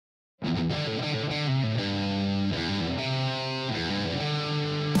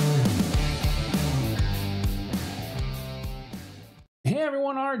Hey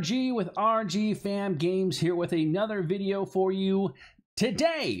everyone, RG with RGFam Games here with another video for you.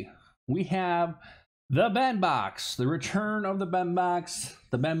 Today we have the Ben Box, the return of the Ben Box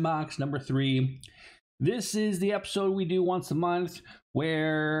number 3. This is the episode we do once a month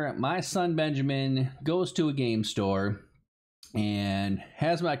where my son Benjamin goes to a game store and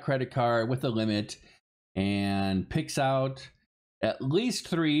has my credit card with a limit and picks out at least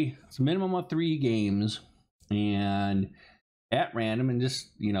 3, it's a minimum of 3 games, and at random, and just,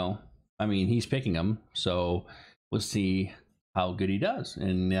 you know, I mean, he's picking them, so we'll see how good he does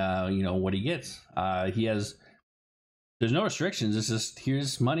and you know, what he gets. There's no restrictions. It's just,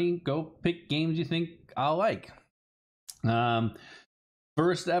 here's money, go pick games you think I'll like.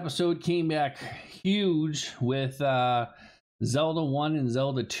 First episode came back huge with Zelda 1 and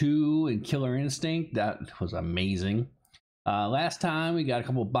Zelda 2 and Killer Instinct. That was amazing. Last time we got a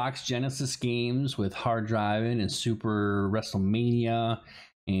couple box Genesis games with Hard Driving and Super WrestleMania,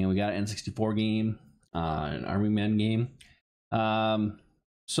 and we got an N64 game, an Army Men game.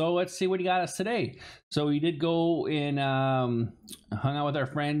 So let's see what he got us today. So we did go and hung out with our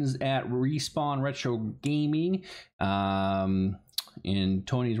friends at Respawn Retro Gaming, and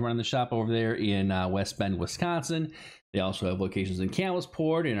Tony's running the shop over there in West Bend, Wisconsin. They also have locations in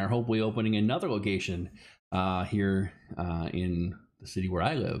Campbellsport and are hopefully opening another location here in the city where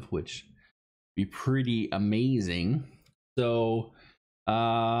I live, which would be pretty amazing. So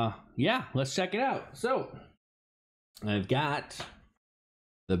yeah, let's check it out. So I've got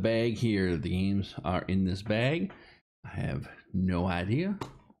the bag here. The games are in this bag. I have no idea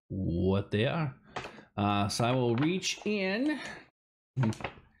what they are, so I will reach in and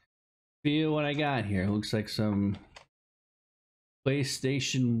feel what I got here. It looks like some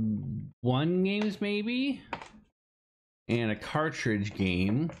PlayStation 1 games maybe, and a cartridge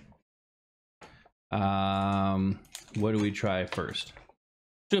game. What do we try first?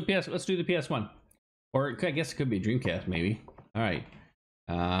 Let's do the PS1, or I guess it could be a Dreamcast maybe. All right,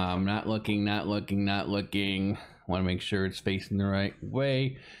 not looking. Want to make sure it's facing the right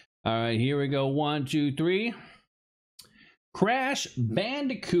way. All right, here we go. 1, 2, 3. Crash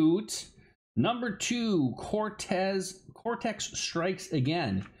Bandicoot number 2, Cortex Strikes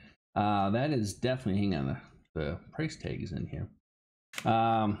Again. That is definitely, hang on, the price tag is in here.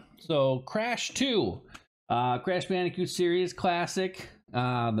 So Crash 2, Crash Bandicoot series classic,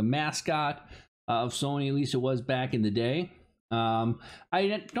 the mascot of Sony, at least it was back in the day. I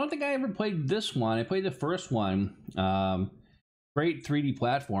don't think I ever played this one. I played the first one. Great 3D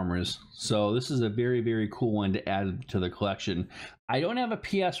platformers. So this is a very, very cool one to add to the collection. I don't have a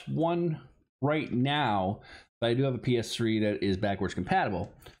PS1 right now, but I do have a PS3 that is backwards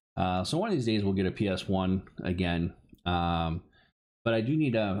compatible. So one of these days we'll get a PS1 again. But I do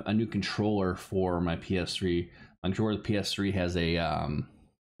need a new controller for my PS3. I'm sure the PS3 has a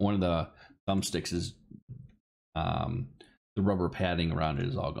one of the thumbsticks is the rubber padding around it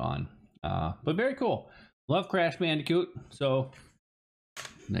is all gone. But very cool. Love Crash Bandicoot. So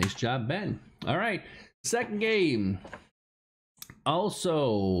nice job, Ben. All right, second game.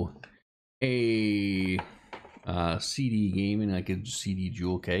 Also a CD game in like a CD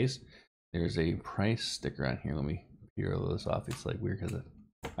jewel case. There's a price sticker on here. Let me peel this off. It's like weird because all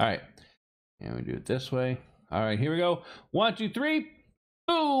right, and we do it this way. All right, here we go. 1, 2, 3.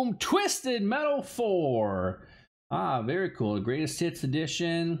 Boom! Twisted Metal 4. Very cool. The Greatest Hits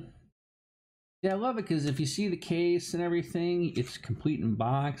edition. Yeah, I love it because if you see the case and everything, it's complete in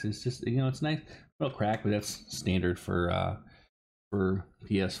box. It's just, you know, it's nice. A little crack, but that's standard for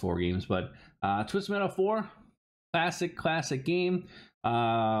PS4 games. But Twisted Metal 4, classic game.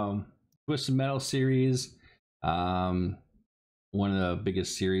 Twisted Metal series, one of the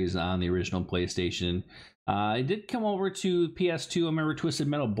biggest series on the original PlayStation. It did come over to PS2. I remember Twisted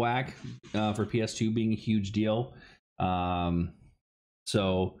Metal Black for PS2 being a huge deal.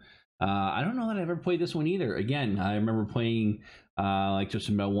 I don't know that I ever played this one either. Again, I remember playing like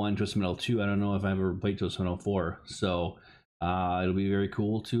Twisted Metal 1, Twisted Metal 2. I don't know if I've ever played Twisted Metal 4. So it'll be very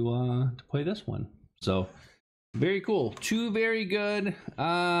cool to play this one. So very cool. 2 very good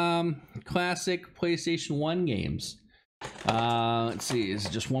classic PlayStation 1 games. Let's see, is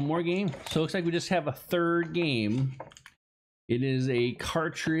it just one more game? So it looks like we just have a third game. It is a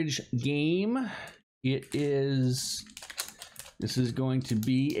cartridge game. This is going to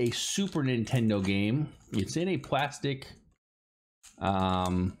be a Super Nintendo game. It's in a plastic,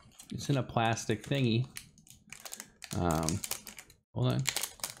 it's in a plastic thingy. Hold on.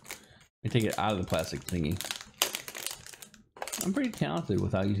 Let me take it out of the plastic thingy. I'm pretty talented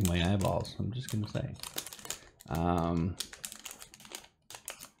without using my eyeballs, I'm just gonna say. Come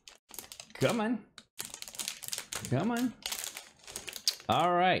on.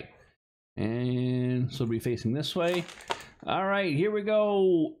 All right. And so we'll be facing this way. All right, here we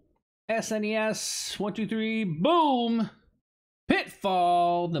go. SNES, 1, 2, 3, boom!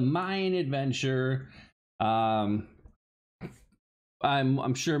 Pitfall, the Mayan Adventure. I'm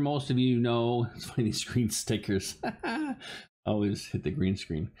sure most of you know. It's funny, these green stickers. Always hit the green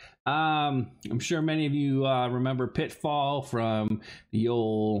screen. I'm sure many of you remember Pitfall from the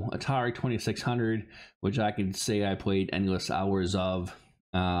old Atari 2600, which I could say I played endless hours of.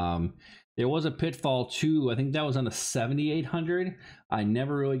 There was a Pitfall 2. I think that was on the 7800. I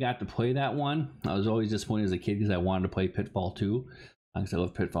never really got to play that one. I was always disappointed as a kid because I wanted to play Pitfall 2 because I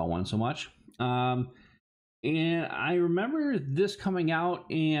love Pitfall 1 so much. And I remember this coming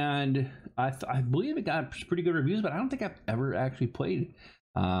out, and I believe it got pretty good reviews, but I don't think I've ever actually played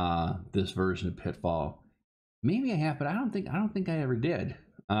this version of Pitfall. Maybe I have, but I don't think I ever did.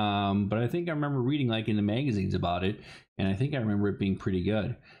 But I think I remember reading like in the magazines about it, and I think I remember it being pretty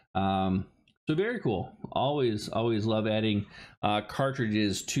good. So very cool. Always love adding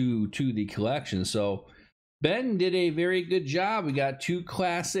cartridges to the collection. So Ben did a very good job. We got 2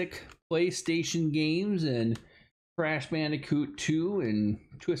 classic PlayStation games and Crash Bandicoot 2 and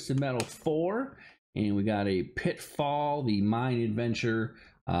Twisted Metal 4, and we got a Pitfall, the Mayan Adventure,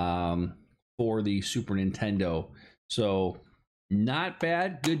 for the Super Nintendo. So not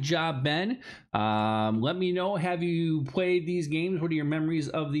bad. Good job, Ben. Let me know, have you played these games? What are your memories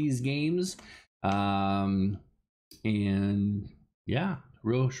of these games? And yeah,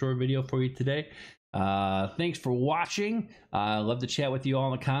 real short video for you today. Thanks for watching. Love to chat with you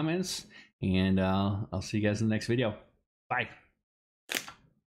all in the comments, and I'll see you guys in the next video. Bye.